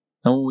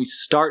And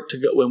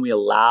when we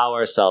allow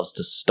ourselves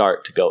to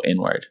start to go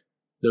inward,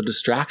 the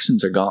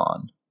distractions are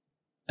gone.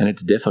 And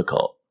it's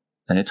difficult.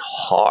 And it's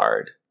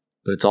hard.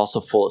 But it's also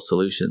full of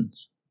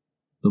solutions.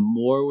 The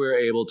more we're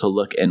able to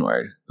look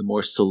inward, the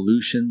more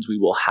solutions we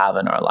will have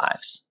in our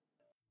lives.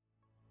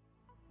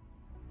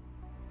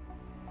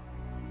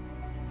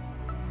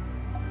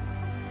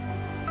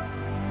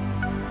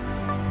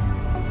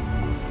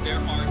 There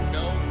are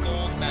no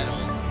gold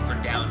medals for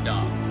Down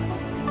Dog.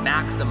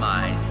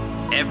 Maximize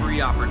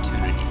every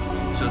opportunity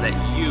so that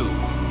you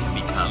can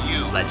become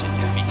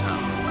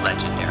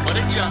legendary. What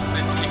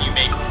adjustments can you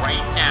make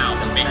right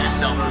now to make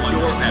yourself 1%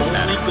 Your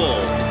better? only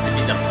goal is to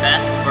be the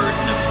best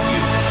version of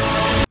you.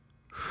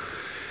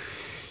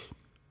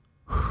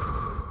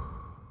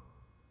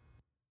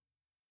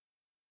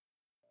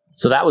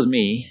 So that was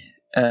me.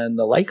 And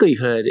the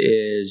likelihood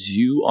is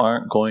you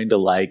aren't going to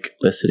like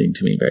listening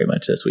to me very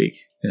much this week.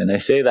 And I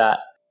say that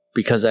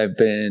because I've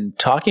been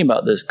talking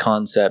about this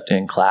concept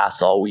in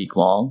class all week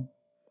long.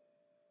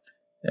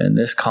 And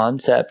this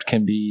concept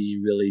can be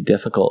really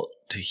difficult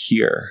to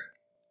hear.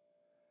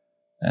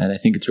 And I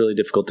think it's really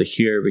difficult to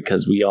hear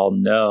because we all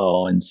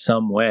know in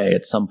some way,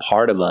 at some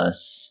part of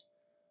us,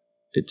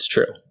 it's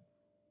true.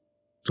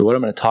 So what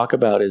I'm going to talk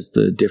about is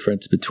the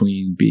difference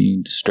between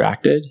being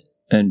distracted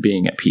and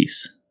being at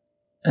peace.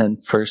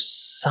 And for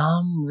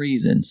some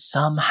reason,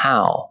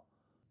 somehow,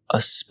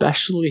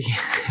 especially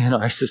in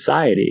our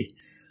society,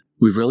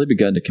 we've really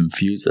begun to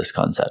confuse this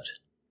concept.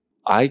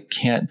 I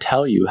can't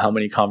tell you how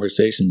many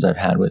conversations I've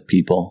had with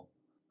people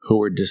who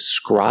were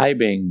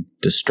describing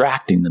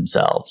distracting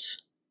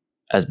themselves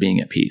as being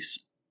at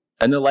peace.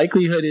 And the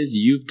likelihood is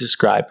you've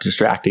described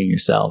distracting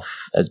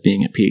yourself as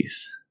being at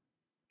peace,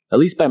 at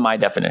least by my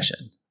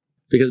definition.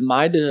 Because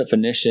my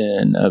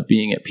definition of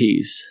being at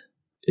peace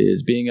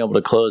is being able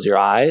to close your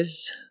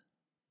eyes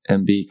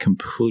and be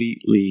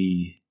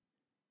completely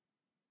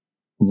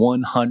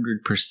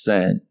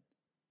 100%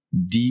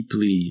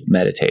 deeply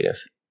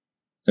meditative.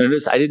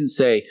 Notice I didn't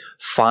say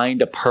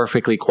find a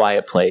perfectly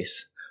quiet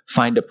place,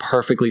 find a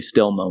perfectly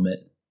still moment,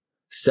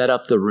 set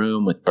up the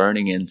room with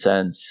burning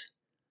incense,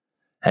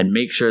 and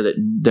make sure that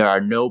there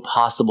are no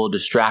possible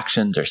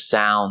distractions or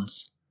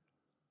sounds.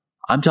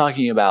 I'm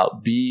talking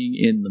about being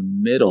in the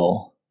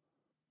middle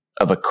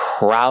of a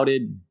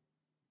crowded,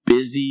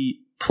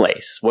 busy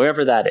place,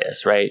 wherever that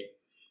is, right?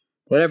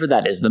 Whatever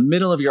that is, the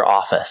middle of your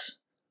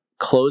office,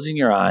 closing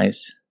your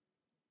eyes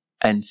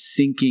and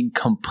sinking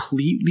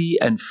completely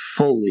and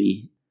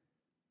fully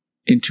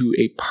into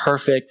a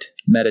perfect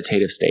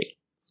meditative state.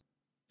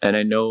 And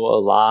I know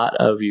a lot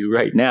of you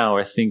right now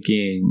are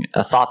thinking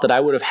a thought that I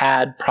would have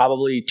had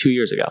probably 2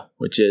 years ago,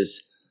 which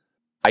is,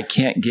 I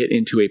can't get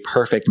into a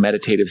perfect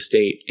meditative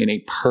state in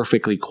a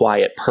perfectly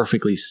quiet,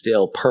 perfectly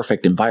still,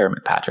 perfect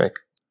environment, Patrick.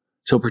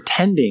 So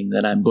pretending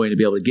that I'm going to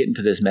be able to get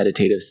into this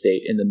meditative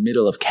state in the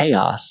middle of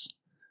chaos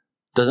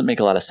doesn't make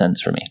a lot of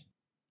sense for me.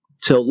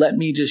 So let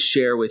me just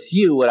share with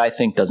you what I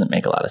think doesn't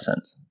make a lot of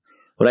sense.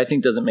 What I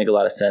think doesn't make a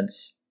lot of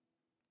sense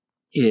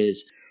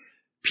is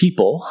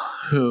people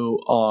who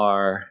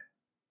are,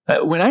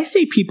 when I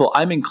say people,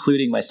 I'm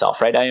including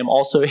myself, right? I am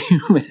also a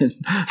human.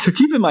 So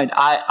keep in mind,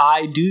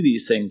 I do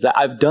these things, that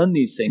I've done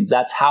these things.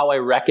 That's how I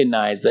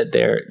recognize that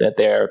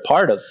they're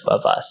part of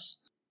us.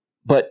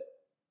 But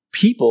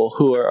people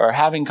who are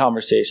having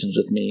conversations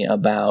with me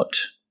about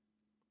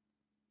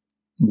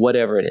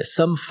whatever it is,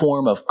 some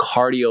form of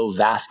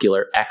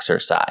cardiovascular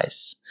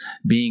exercise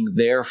being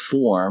their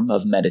form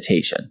of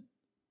meditation.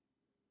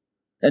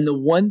 And the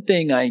one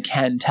thing I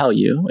can tell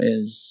you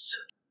is,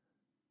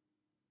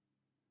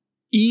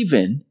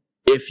 even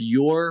if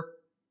your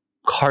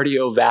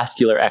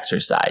cardiovascular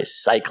exercise,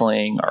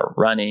 cycling or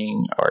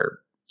running or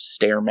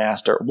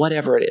Stairmaster,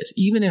 whatever it is,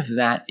 even if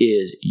that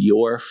is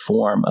your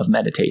form of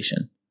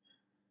meditation,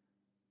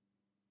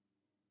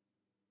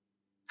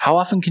 how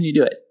often can you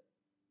do it?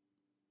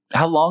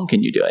 How long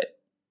can you do it?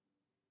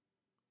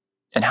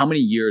 And how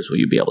many years will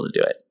you be able to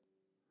do it?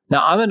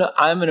 Now,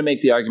 I'm gonna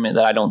make the argument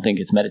that I don't think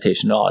it's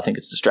meditation at all. I think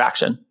it's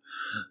distraction.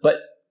 But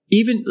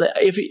even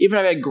if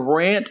I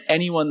grant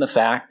anyone the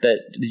fact that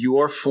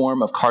your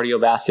form of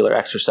cardiovascular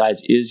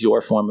exercise is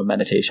your form of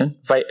meditation,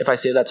 if I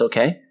say that's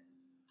okay,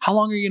 how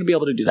long are you going to be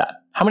able to do that?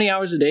 How many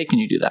hours a day can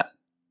you do that?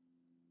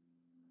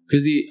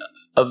 Because the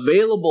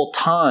available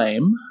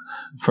time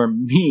for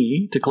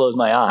me to close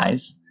my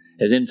eyes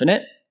is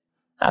infinite.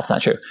 That's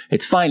not true.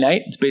 It's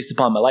finite. It's based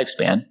upon my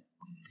lifespan.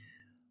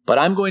 But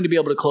I'm going to be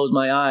able to close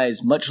my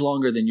eyes much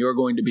longer than you're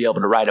going to be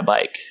able to ride a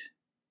bike.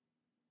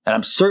 And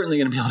I'm certainly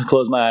going to be able to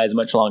close my eyes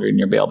much longer than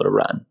you'll be able to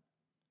run.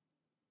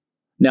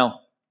 Now,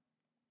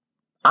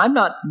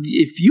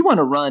 if you want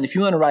to run, if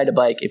you want to ride a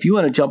bike, if you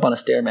want to jump on a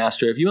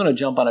Stairmaster, if you want to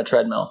jump on a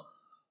treadmill,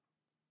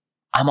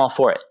 I'm all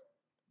for it.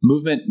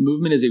 Movement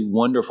is a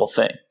wonderful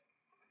thing.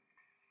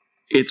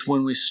 It's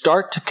when we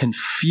start to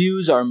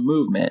confuse our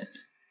movement,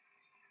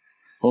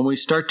 when we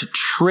start to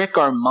trick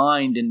our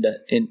mind into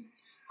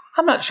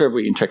I'm not sure if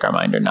we can trick our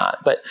mind or not,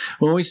 but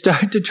when we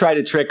start to try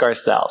to trick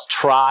ourselves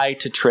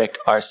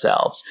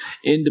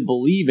into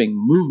believing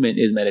movement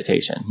is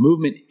meditation,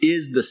 movement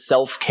is the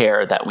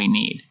self-care that we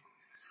need.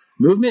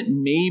 Movement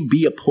may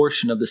be a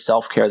portion of the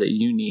self-care that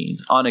you need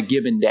on a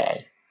given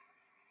day.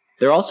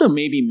 There also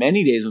may be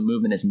many days when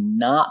movement is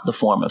not the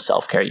form of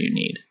self-care you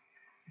need.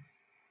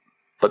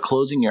 But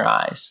closing your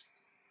eyes,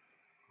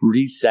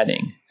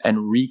 resetting and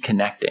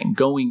reconnecting,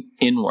 going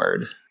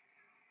inward,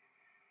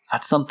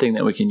 that's something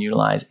that we can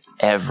utilize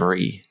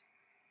every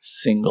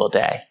single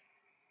day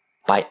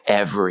by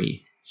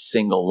every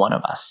single one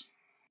of us.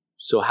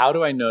 So how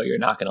do I know you're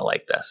not going to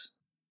like this?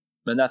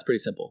 And that's pretty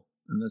simple.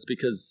 And that's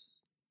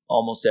because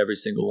almost every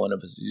single one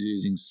of us is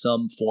using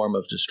some form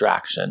of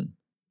distraction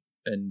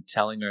and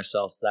telling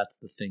ourselves that's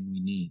the thing we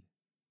need.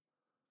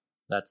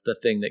 That's the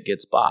thing that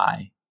gets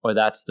by, or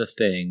that's the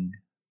thing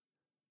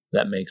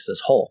that makes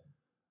us whole.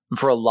 And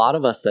for a lot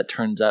of us, that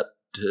turns out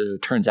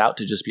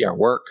to just be our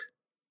work.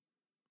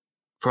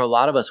 For a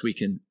lot of us, we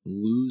can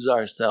lose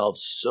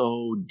ourselves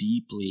so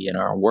deeply in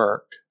our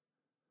work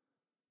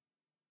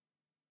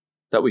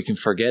that we can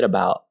forget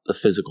about the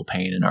physical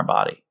pain in our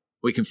body.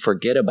 We can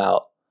forget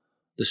about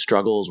the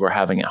struggles we're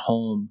having at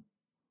home,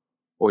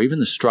 or even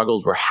the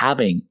struggles we're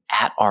having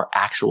at our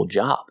actual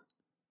job.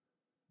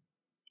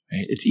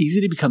 Right? It's easy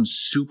to become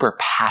super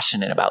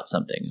passionate about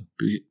something,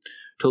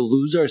 to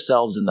lose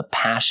ourselves in the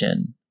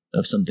passion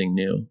of something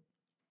new.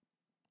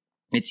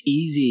 It's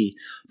easy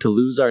to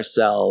lose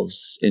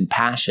ourselves in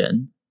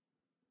passion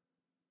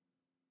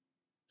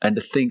and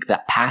to think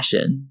that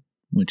passion,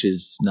 which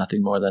is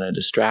nothing more than a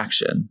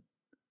distraction,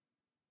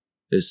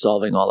 is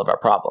solving all of our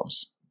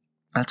problems.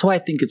 That's why I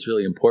think it's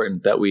really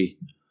important that we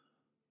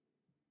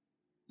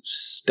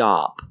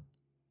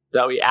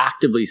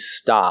actively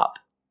stop.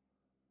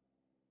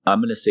 I'm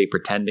going to say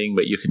pretending,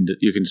 but you can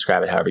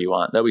describe it however you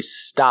want. That we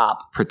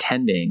stop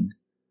pretending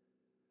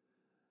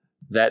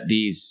that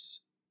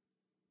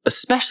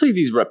especially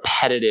these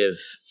repetitive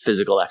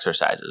physical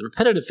exercises.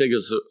 Repetitive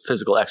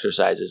physical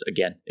exercises,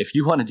 again, if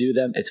you want to do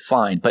them, it's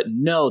fine. But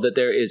know that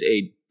there is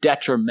a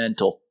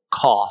detrimental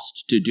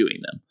cost to doing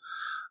them.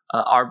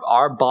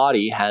 Our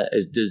body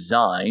is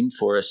designed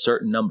for a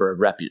certain number of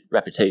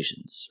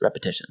repetitions.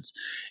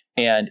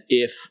 And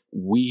if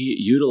we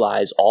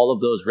utilize all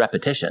of those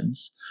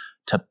repetitions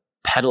to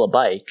pedal a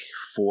bike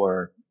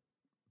for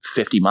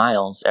 50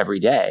 miles every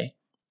day,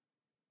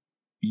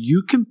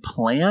 you can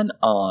plan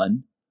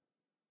on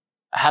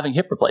having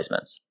hip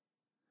replacements,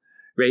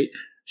 right?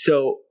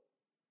 So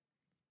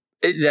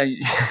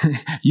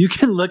you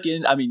can look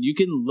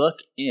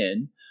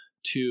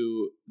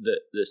into the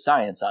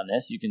science on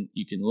this. You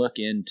can look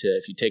into,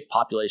 if you take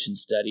population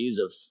studies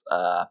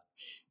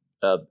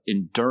of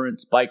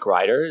endurance bike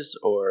riders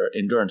or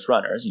endurance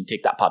runners, you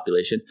take that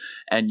population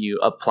and you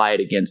apply it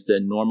against a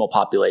normal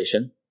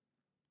population,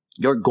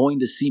 you're going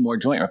to see more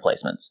joint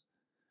replacements.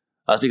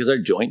 That's because our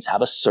joints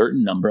have a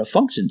certain number of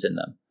functions in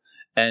them.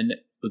 And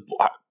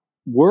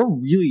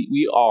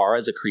we are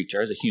as a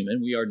creature, as a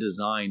human,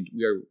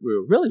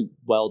 we're really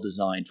well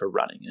designed for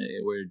running.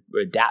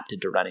 We're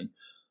adapted to running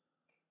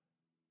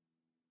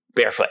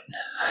barefoot.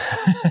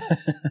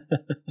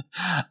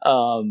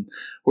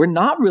 We're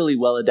not really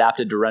well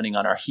adapted to running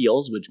on our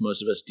heels, which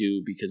most of us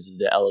do because of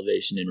the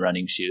elevation in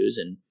running shoes.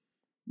 And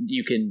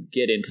you can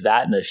get into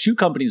that. And the shoe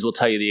companies will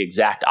tell you the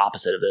exact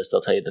opposite of this.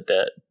 They'll tell you that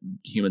the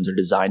humans are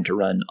designed to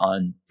run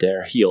on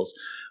their heels,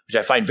 which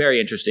I find very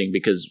interesting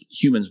because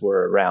humans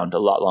were around a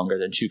lot longer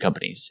than shoe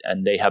companies,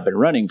 and they have been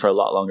running for a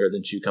lot longer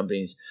than shoe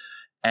companies.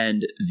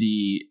 And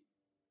the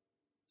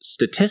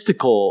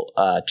statistical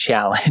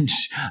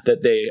challenge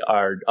that they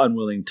are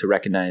unwilling to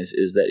recognize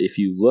is that if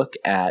you look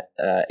at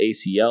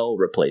ACL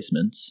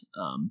replacements,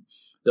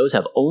 those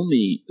have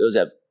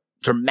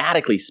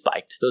dramatically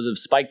spiked. Those have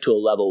spiked to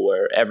a level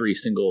where every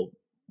single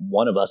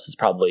one of us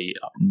probably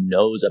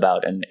knows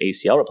about an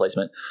ACL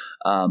replacement,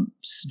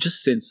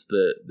 just since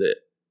the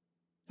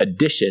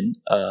addition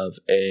of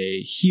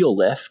a heel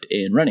lift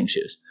in running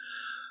shoes.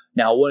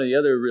 Now, one of the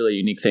other really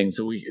unique things,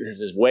 this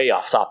is way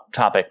off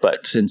topic,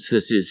 but since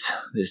this is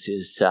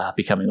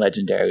becoming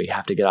legendary, we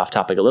have to get off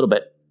topic a little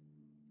bit,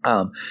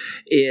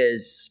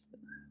 is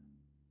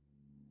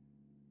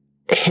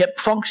hip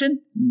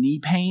function, knee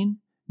pain,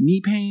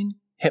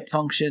 hip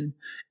function,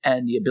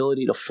 and the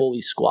ability to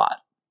fully squat.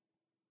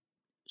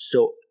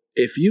 So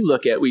if you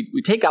look at,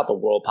 we take out the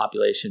world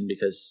population,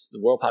 because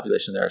the world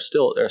population, there are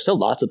still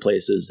lots of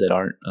places that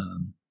aren't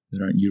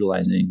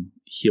utilizing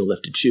heel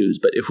lifted shoes.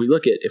 But if we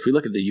look at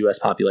the U.S.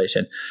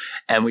 population,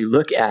 and we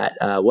look at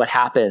what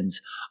happens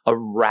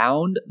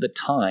around the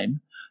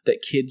time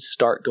that kids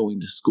start going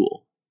to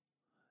school,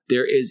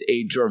 there is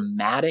a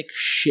dramatic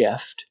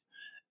shift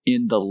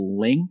in the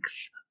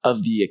length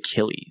of the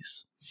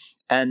Achilles,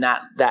 and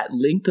that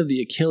length of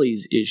the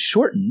Achilles is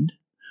shortened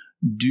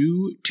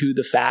due to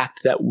the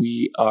fact that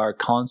we are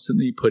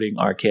constantly putting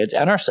our kids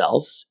and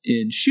ourselves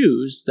in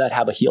shoes that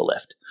have a heel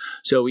lift.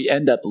 So we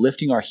end up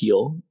lifting our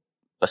heel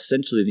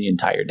essentially the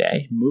entire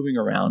day, moving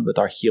around with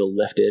our heel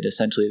lifted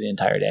essentially the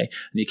entire day.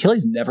 And the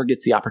Achilles never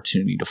gets the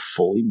opportunity to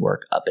fully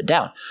work up and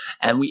down.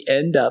 And we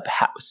end up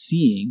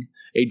seeing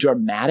a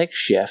dramatic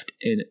shift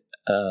in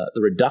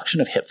the reduction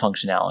of hip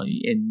functionality,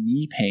 in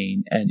knee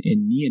pain, and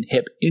in knee and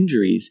hip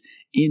injuries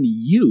in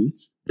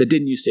youth that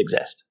didn't used to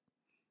exist.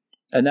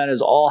 And that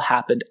has all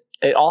happened.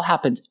 It all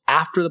happens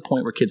after the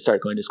point where kids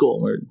start going to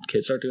school. Where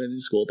kids start going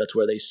to school, that's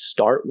where they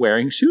start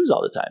wearing shoes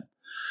all the time.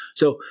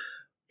 So,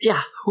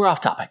 yeah, we're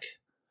off topic.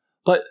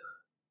 But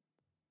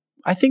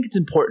I think it's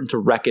important to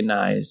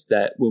recognize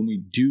that when we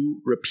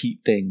do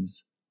repeat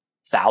things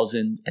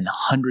thousands and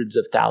hundreds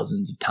of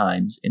thousands of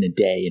times in a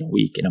day, in a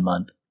week, in a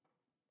month,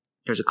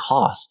 there's a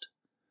cost.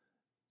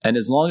 And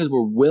as long as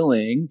we're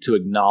willing to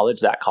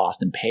acknowledge that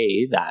cost and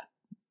pay that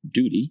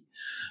duty,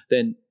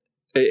 then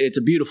it's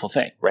a beautiful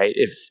thing, right?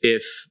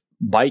 If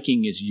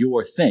biking is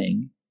your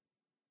thing,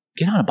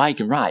 get on a bike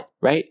and ride,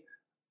 right?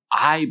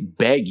 I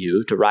beg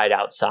you to ride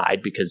outside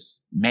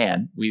because,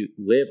 man, we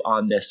live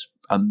on this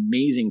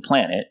amazing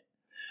planet,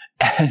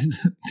 and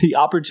the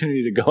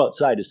opportunity to go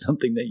outside is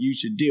something that you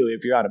should do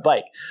if you're on a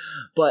bike.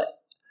 But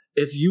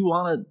if you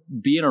want to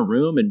be in a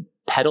room and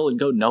pedal and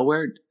go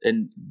nowhere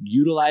and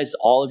utilize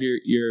all of your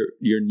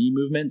knee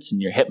movements and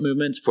your hip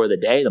movements for the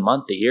day, the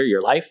month, the year,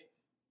 your life,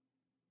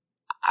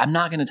 I'm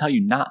not going to tell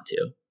you not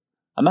to.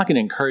 I'm not going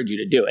to encourage you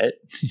to do it.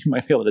 You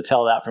might be able to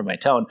tell that from my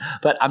tone,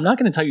 but I'm not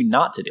going to tell you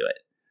not to do it.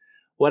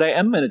 What I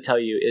am going to tell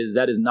you is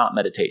that is not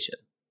meditation,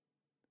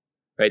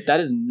 right? That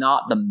is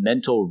not the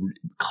mental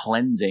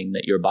cleansing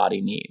that your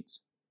body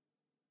needs.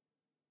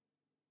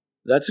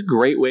 That's a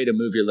great way to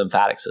move your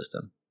lymphatic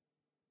system.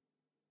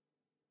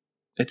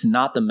 It's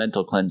not the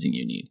mental cleansing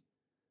you need.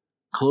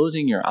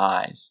 Closing your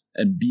eyes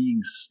and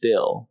being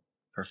still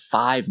for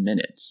 5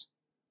 minutes,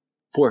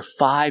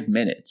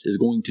 is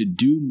going to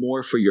do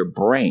more for your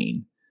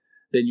brain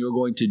than you're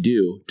going to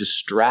do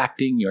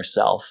distracting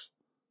yourself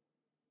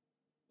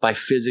by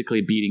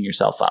physically beating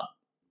yourself up.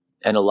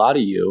 And a lot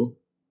of you,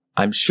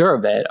 I'm sure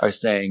of it, are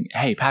saying,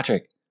 hey,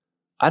 Patrick,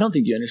 I don't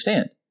think you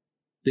understand.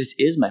 This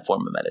is my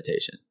form of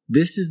meditation.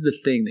 This is the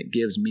thing that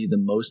gives me the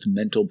most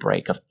mental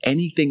break of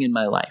anything in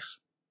my life.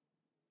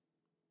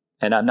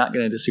 And I'm not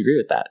going to disagree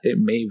with that. It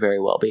may very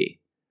well be.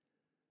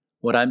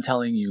 What I'm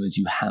telling you is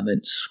you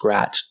haven't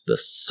scratched the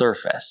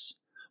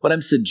surface. What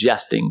I'm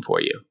suggesting for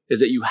you is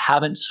that you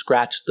haven't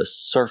scratched the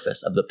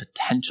surface of the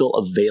potential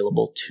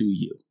available to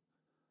you.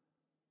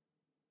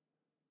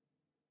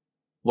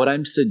 What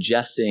I'm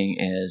suggesting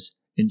is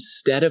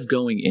instead of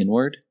going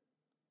inward,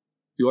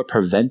 you are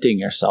preventing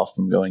yourself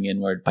from going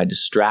inward by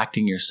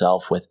distracting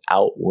yourself with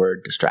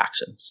outward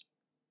distractions.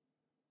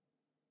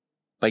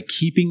 By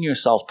keeping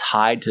yourself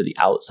tied to the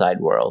outside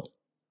world,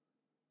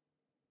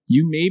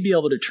 you may be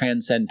able to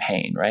transcend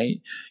pain, right?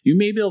 You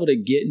may be able to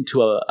get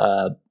into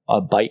a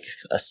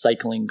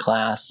cycling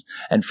class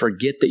and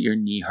forget that your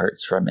knee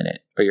hurts for a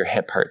minute or your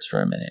hip hurts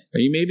for a minute. Or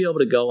you may be able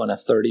to go on a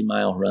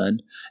 30-mile run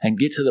and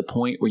get to the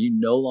point where you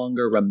no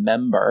longer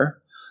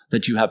remember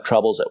that you have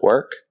troubles at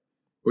work,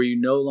 where you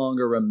no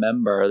longer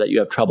remember that you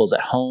have troubles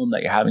at home,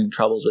 that you're having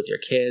troubles with your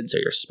kids or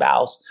your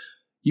spouse.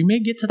 You may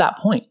get to that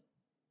point,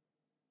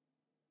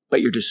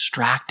 but you're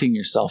distracting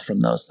yourself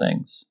from those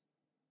things.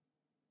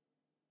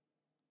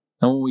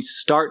 And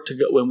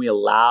when we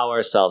allow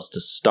ourselves to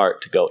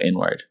start to go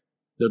inward,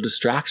 the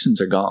distractions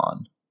are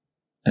gone,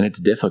 and it's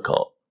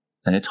difficult,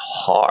 and it's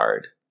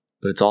hard,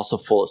 but it's also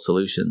full of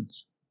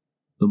solutions.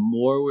 The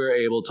more we're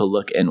able to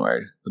look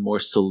inward, the more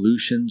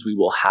solutions we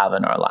will have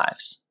in our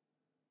lives.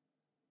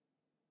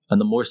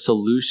 And the more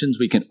solutions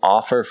we can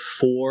offer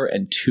for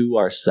and to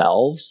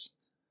ourselves,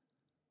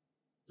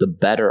 the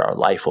better our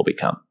life will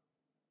become.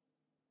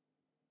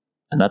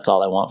 And that's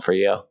all I want for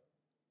you.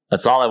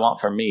 That's all I want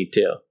for me,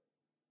 too.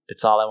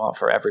 It's all I want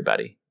for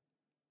everybody.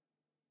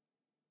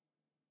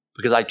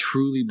 Because I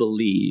truly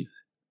believe,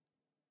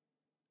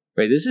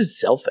 right? This is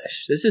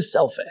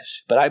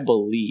selfish, but I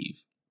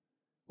believe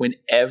when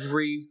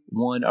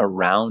everyone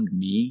around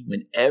me,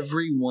 is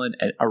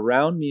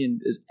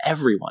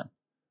everyone,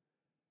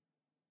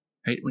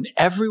 right? When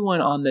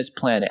everyone on this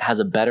planet has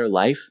a better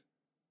life,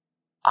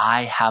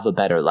 I have a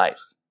better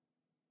life.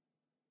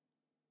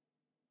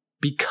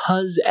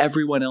 Because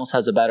everyone else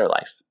has a better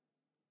life.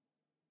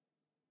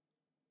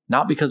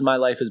 Not because my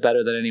life is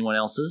better than anyone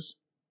else's.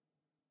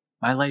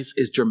 My life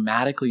is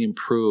dramatically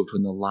improved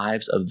when the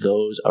lives of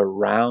those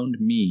around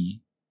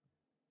me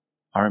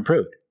are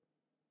improved.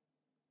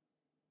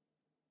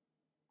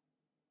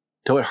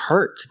 So it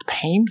hurts. It's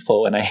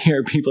painful when I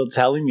hear people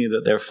telling me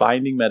that they're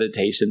finding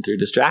meditation through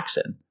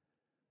distraction.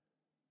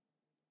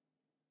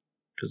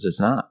 Because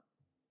it's not.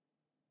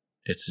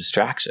 It's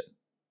distraction.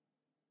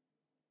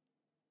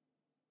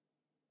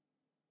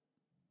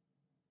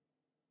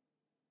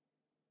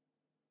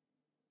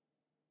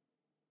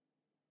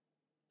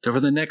 So for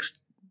the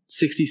next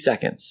 60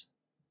 seconds,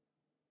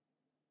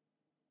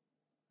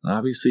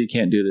 obviously you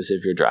can't do this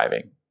if you're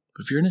driving,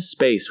 but if you're in a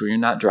space where you're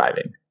not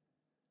driving,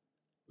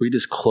 will you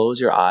just close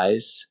your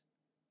eyes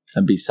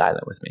and be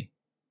silent with me?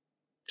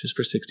 Just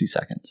for 60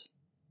 seconds.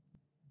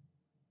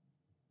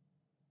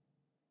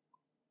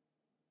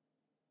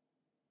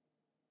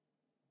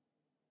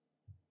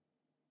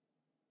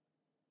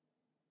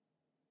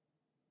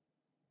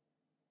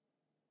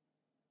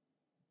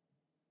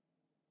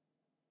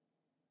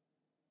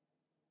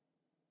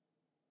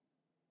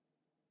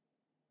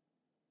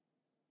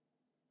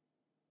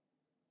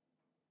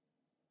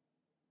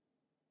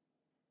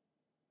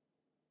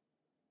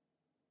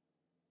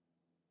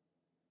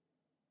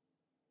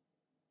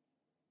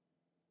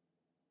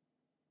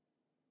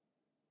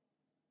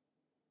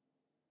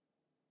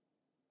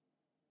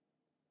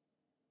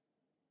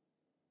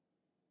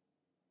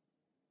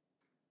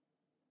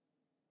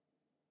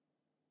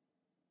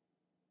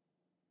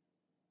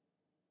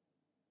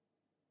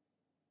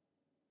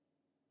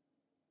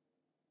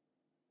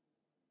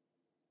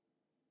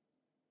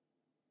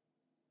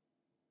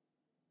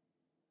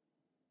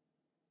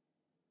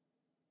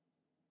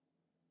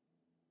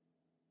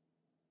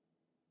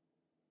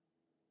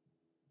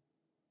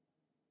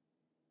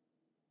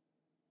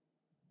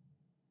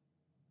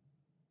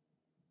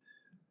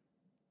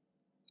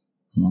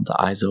 I want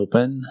the eyes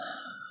open,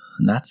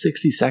 and that's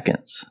 60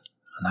 seconds.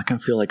 And that can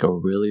feel like a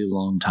really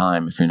long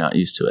time if you're not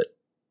used to it.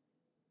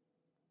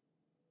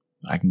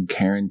 But I can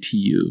guarantee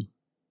you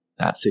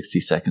that 60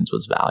 seconds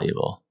was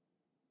valuable.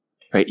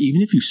 Right?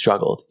 Even if you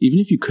struggled, even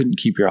if you couldn't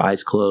keep your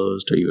eyes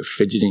closed or you were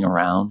fidgeting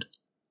around,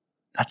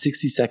 that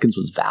 60 seconds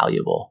was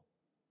valuable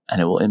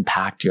and it will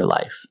impact your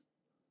life.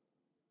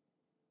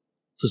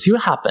 So see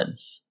what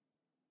happens.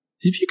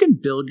 See if you can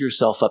build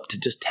yourself up to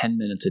just 10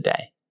 minutes a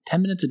day.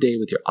 10 minutes a day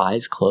with your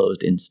eyes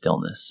closed in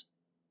stillness.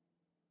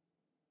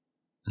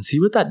 And see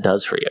what that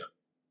does for you.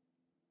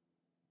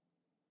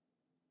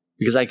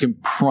 Because I can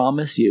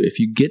promise you, if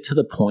you get to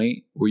the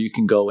point where you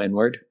can go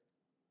inward,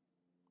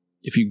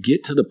 if you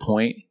get to the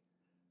point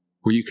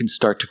where you can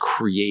start to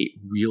create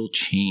real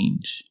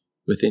change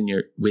within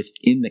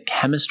the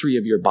chemistry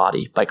of your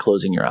body by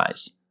closing your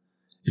eyes,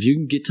 if you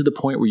can get to the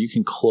point where you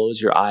can close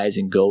your eyes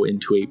and go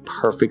into a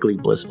perfectly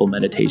blissful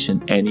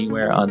meditation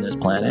anywhere on this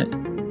planet,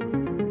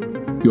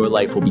 your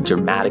life will be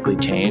dramatically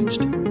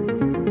changed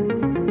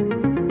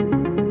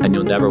and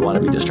you'll never want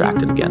to be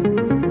distracted again.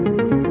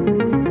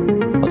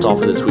 That's all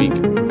for this week.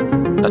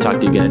 I'll talk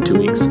to you again in 2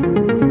 weeks.